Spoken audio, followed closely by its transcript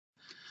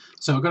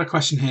So I've got a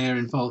question here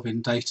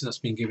involving data that's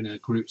been given in a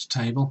grouped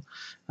table,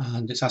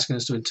 and it's asking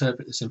us to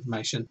interpret this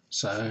information.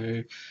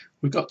 So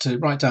we've got to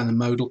write down the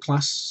modal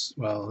class.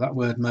 Well, that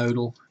word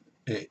modal,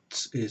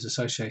 it is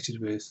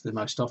associated with the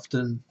most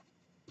often,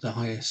 the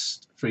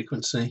highest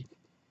frequency.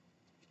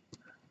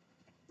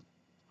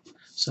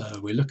 So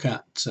we look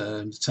at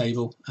the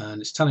table, and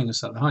it's telling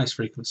us that the highest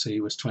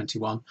frequency was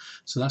 21.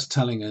 So that's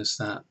telling us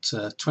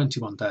that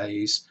 21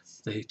 days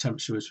the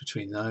temperature was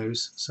between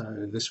those.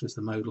 So this was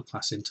the modal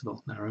class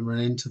interval. Now remember, an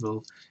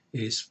interval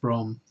is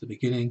from the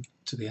beginning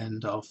to the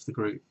end of the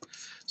group.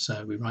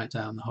 So we write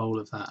down the whole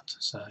of that.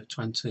 So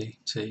 20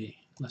 T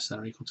less than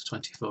or equal to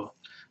 24.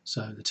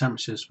 So the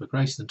temperatures were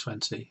greater than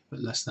 20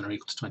 but less than or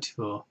equal to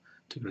 24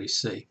 degrees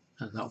C.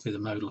 And that will be the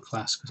modal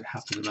class because it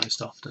happened the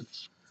most often.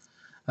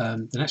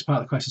 The next part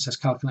of the question says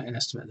calculate and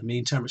estimate the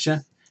mean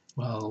temperature.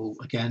 Well,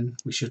 again,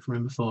 we should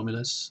remember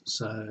formulas.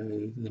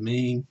 So the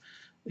mean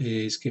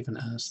is given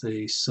as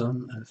the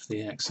sum of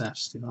the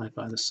xf's divided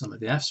by the sum of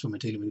the f's when we're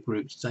dealing with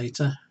grouped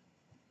data.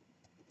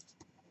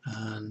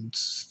 And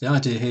the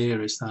idea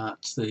here is that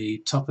the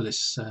top of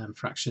this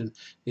fraction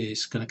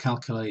is going to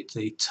calculate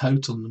the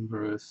total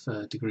number of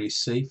degrees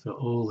C for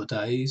all the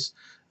days,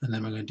 and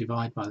then we're going to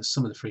divide by the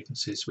sum of the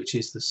frequencies, which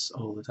is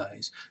all the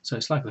days. So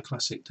it's like the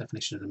classic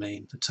definition of the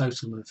mean, the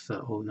total of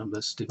all the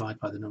numbers divided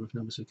by the number of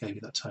numbers that gave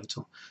you that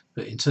total.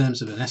 But in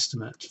terms of an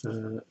estimate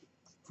for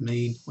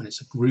mean, when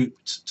it's a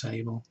grouped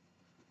table,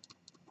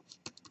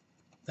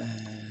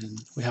 then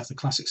we have the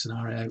classic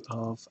scenario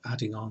of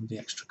adding on the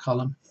extra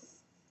column,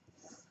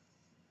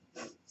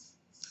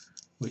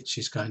 which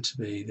is going to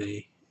be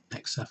the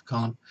XF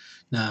column.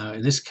 Now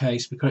in this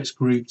case, because it's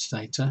grouped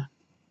data,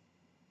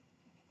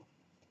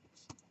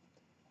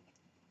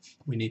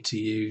 we need to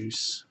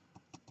use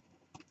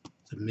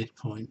the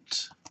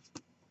midpoint.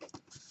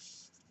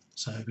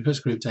 So because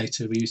it's grouped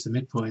data, we use the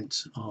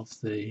midpoint of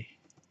the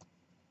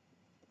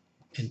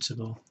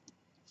interval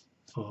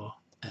for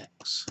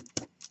X.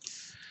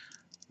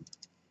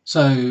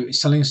 So it's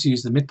telling us to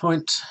use the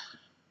midpoint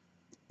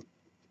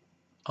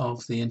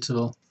of the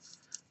interval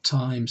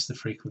times the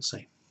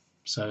frequency.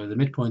 So the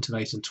midpoint of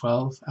 8 and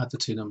 12, add the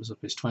two numbers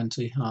up, is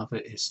 20, half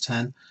it is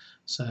 10.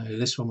 So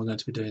this one we're going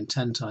to be doing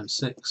 10 times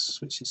 6,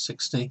 which is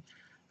 60.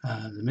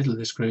 The middle of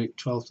this group,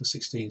 12 to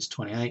 16 is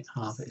 28,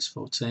 half it is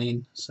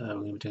 14. So we're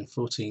going to be doing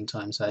 14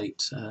 times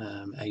 8,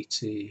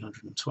 80,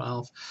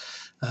 112.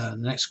 The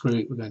next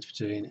group we're going to be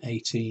doing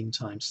 18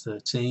 times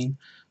 13.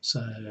 So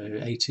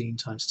 18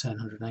 times 10,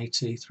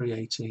 180, 3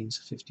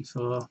 18s are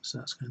 54, so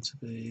that's going to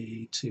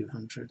be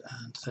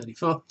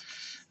 234.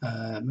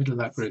 Middle of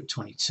that group,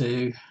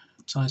 22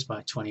 times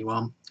by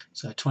 21,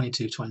 so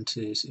 22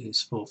 20s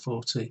is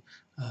 440,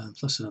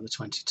 plus another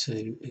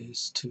 22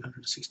 is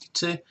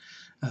 262,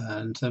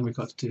 and then we've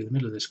got to do the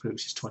middle of this group,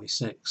 which is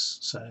 26,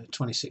 so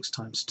 26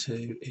 times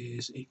 2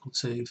 is equal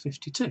to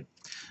 52.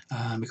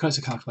 Because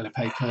it's a calculator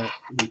paper,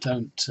 we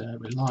don't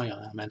rely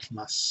on our mental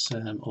maths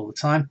all the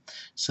time,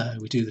 so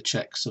we do the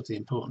checks of the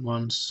important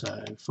ones.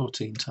 So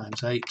 14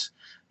 times 8,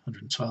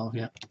 112,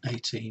 yeah,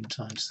 18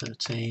 times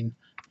 13,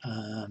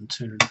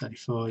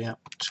 234, yeah,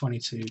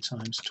 22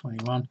 times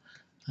 21,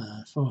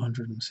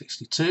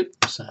 462.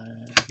 So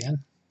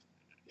again,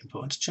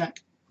 important to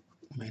check.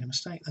 Made a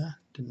mistake there,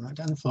 didn't write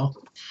down the 4.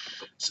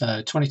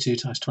 So 22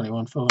 times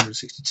 21,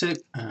 462,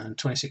 and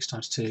 26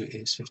 times 2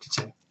 is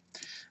 52.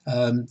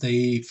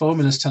 The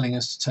formula is telling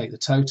us to take the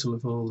total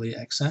of all the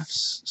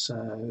XFs, so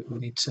we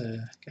need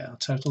to get our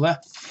total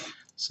there.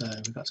 So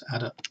we've got to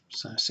add up,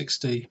 so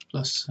 60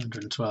 plus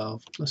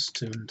 112 plus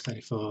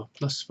 234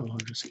 plus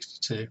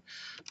 462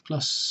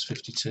 plus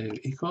 52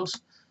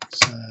 equals,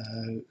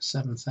 so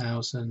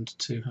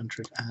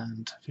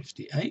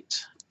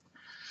 7,258.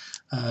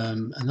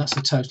 And that's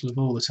the total of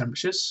all the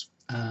temperatures,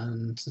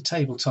 and the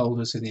table told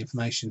us in the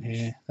information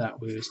here that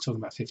we was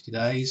talking about 50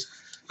 days,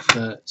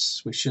 but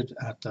we should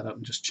add that up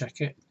and just check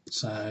it.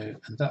 So,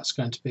 and that's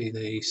going to be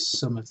the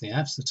sum of the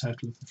F's, the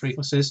total of the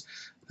frequencies,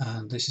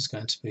 and this is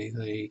going to be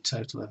the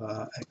total of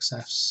our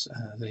XFs,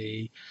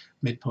 the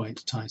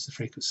midpoint times the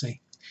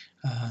frequency.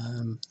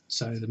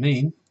 So the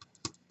mean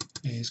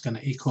is going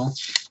to equal,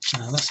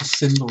 that's a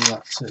symbol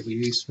that we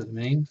use for the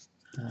mean.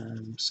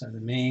 So the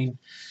mean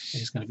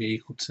is going to be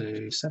equal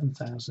to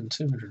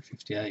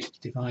 7,258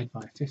 divided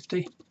by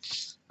 50.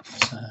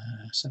 So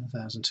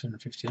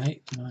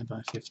 7,258 divided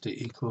by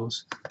 50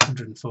 equals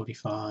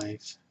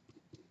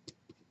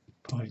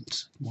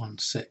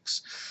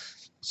 145.16.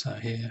 So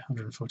here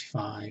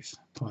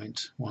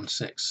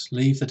 145.16.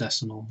 Leave the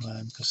decimal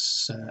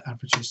because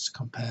averages to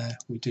compare,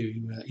 we do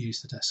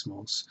use the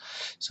decimals.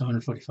 So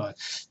 145.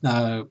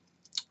 Now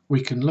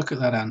we can look at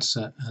that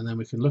answer, and then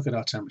we can look at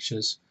our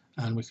temperatures,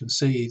 and we can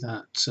see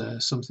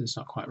that something's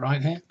not quite right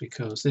here,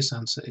 because this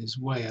answer is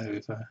way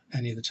over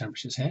any of the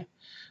temperatures here.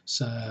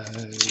 So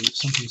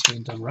something's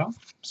been done wrong.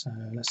 So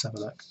let's have a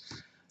look.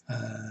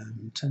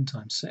 10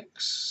 times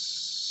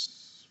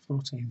 6,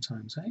 14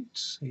 times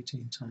 8,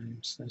 18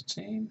 times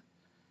 13,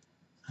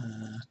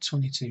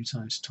 22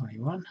 times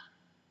 21,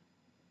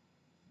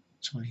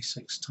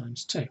 26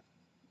 times 2.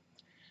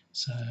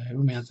 So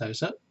when we add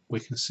those up, we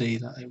can see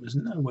that it was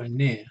nowhere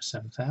near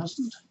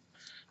 7,000.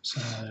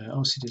 So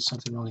obviously did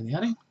something wrong in the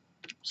adding.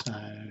 So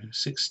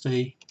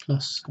 60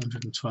 plus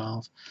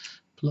 112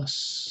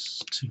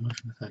 plus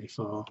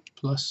 234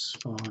 plus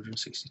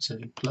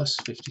 462 plus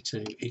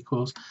 52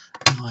 equals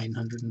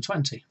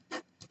 920.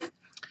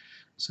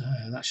 So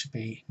that should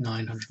be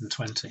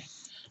 920.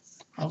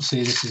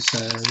 Obviously this is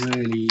a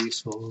really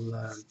useful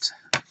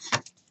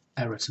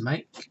error to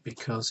make,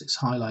 because it's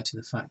highlighting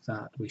the fact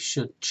that we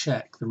should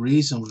check the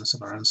reasonableness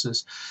of our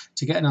answers.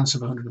 To get an answer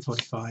of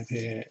 145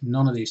 here,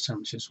 none of these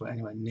temperatures were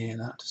anywhere near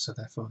that, so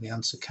therefore the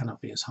answer cannot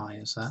be as high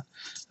as that.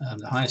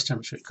 The highest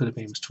temperature it could have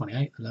been was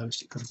 28, the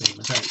lowest it could have been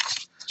was 8.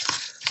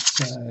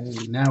 So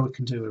now we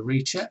can do a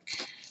recheck,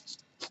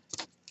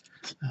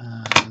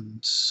 and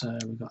so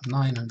we've got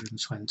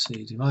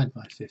 920 divided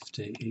by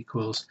 50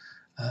 equals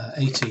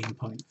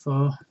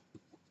 18.4.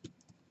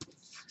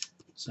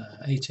 So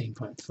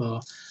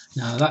 18.4.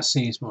 Now that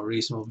seems more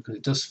reasonable because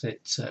it does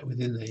fit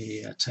within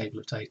the table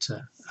of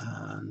data,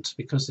 and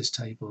because this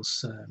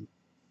table's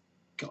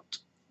got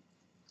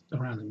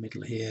around the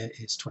middle here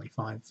is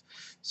 25,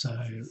 so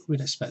we'd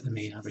expect the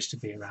mean average to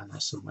be around there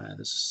somewhere.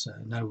 There's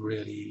no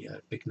really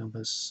big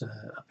numbers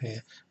up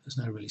here, there's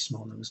no really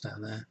small numbers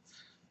down there,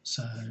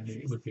 so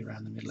it would be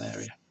around the middle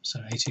area. So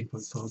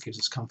 18.4 gives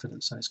us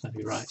confidence that it's going to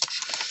be right.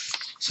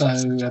 So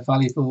a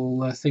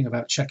valuable thing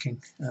about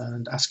checking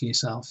and asking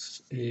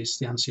yourself, is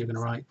the answer you're going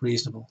to write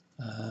reasonable?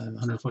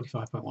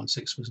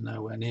 145.16 was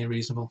nowhere near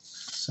reasonable.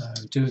 So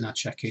doing our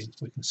checking,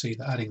 we can see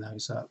that adding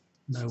those up,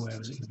 nowhere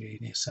was it going to be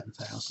near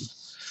 7,000.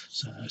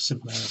 So a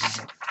simple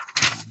error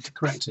and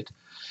corrected.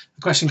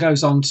 The question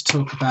goes on to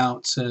talk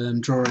about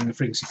drawing a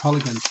frequency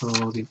polygon for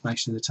the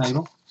information in the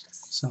table.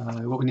 So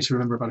what we need to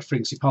remember about a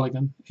frequency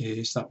polygon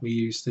is that we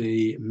use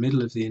the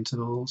middle of the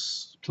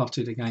intervals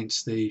plotted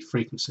against the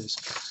frequencies,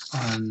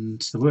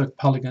 and the word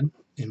polygon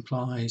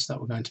implies that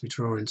we're going to be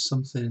drawing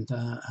something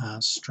that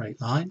has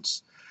straight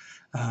lines,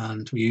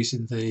 and we're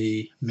using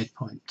the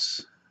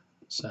midpoint.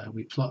 So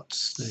we plot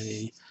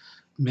the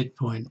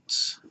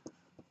midpoint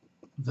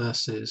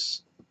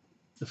versus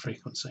the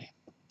frequency.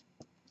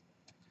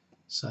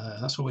 So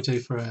that's what we do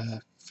for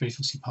a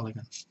frequency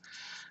polygon.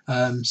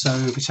 So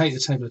if we take the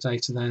table of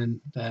data, then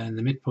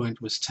the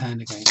midpoint was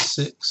 10 against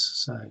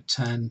 6, so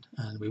 10,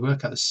 and we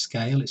work out the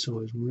scale. It's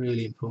always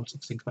really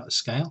important to think about the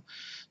scale.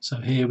 So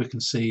here we can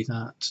see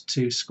that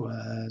 2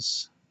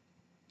 squares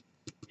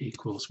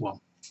equals 1.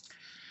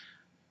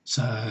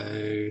 So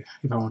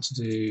if I want to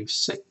do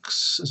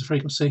 6 as a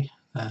frequency,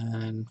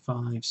 then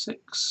 5,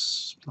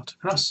 6, plot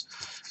across.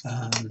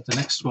 And the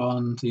next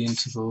one, the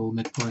interval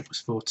midpoint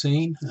was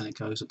 14, and it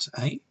goes up to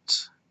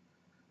 8.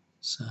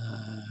 So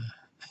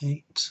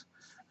 8,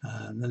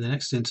 and then the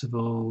next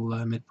interval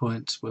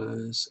midpoint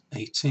was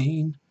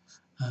 18,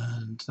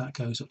 and that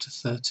goes up to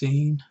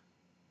 13,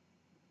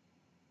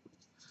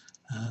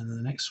 and then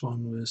the next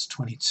one was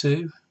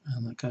 22,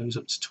 and that goes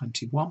up to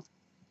 21,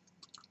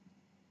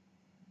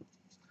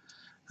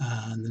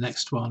 and the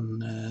next one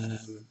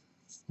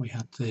we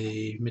had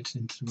the mid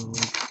interval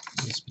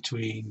was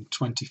between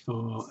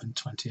 24 and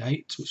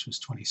 28, which was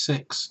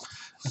 26,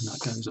 and that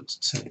goes up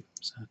to 2,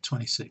 so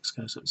 26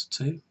 goes up to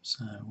 2,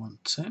 so 1,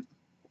 2.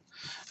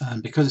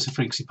 And because it's a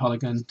frequency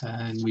polygon,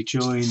 then we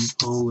join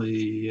all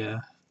the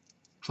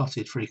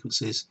plotted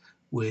frequencies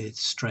with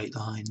straight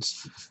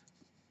lines.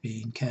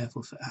 Being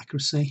careful for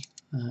accuracy,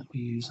 we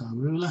use our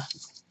ruler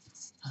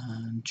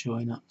and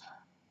join up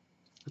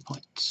the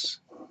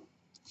points.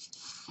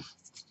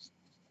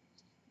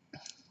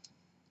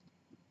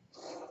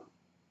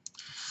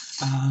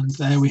 And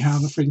there we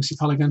have a frequency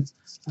polygon.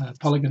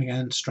 Polygon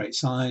again, straight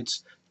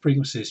sides.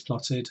 Frequency is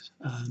plotted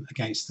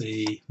against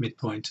the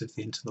midpoint of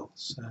the interval.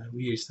 So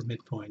we use the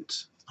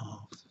midpoint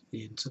of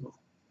the interval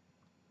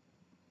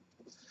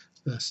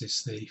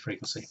versus the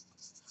frequency.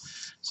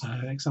 So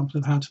example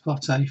of how to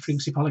plot a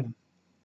frequency polygon.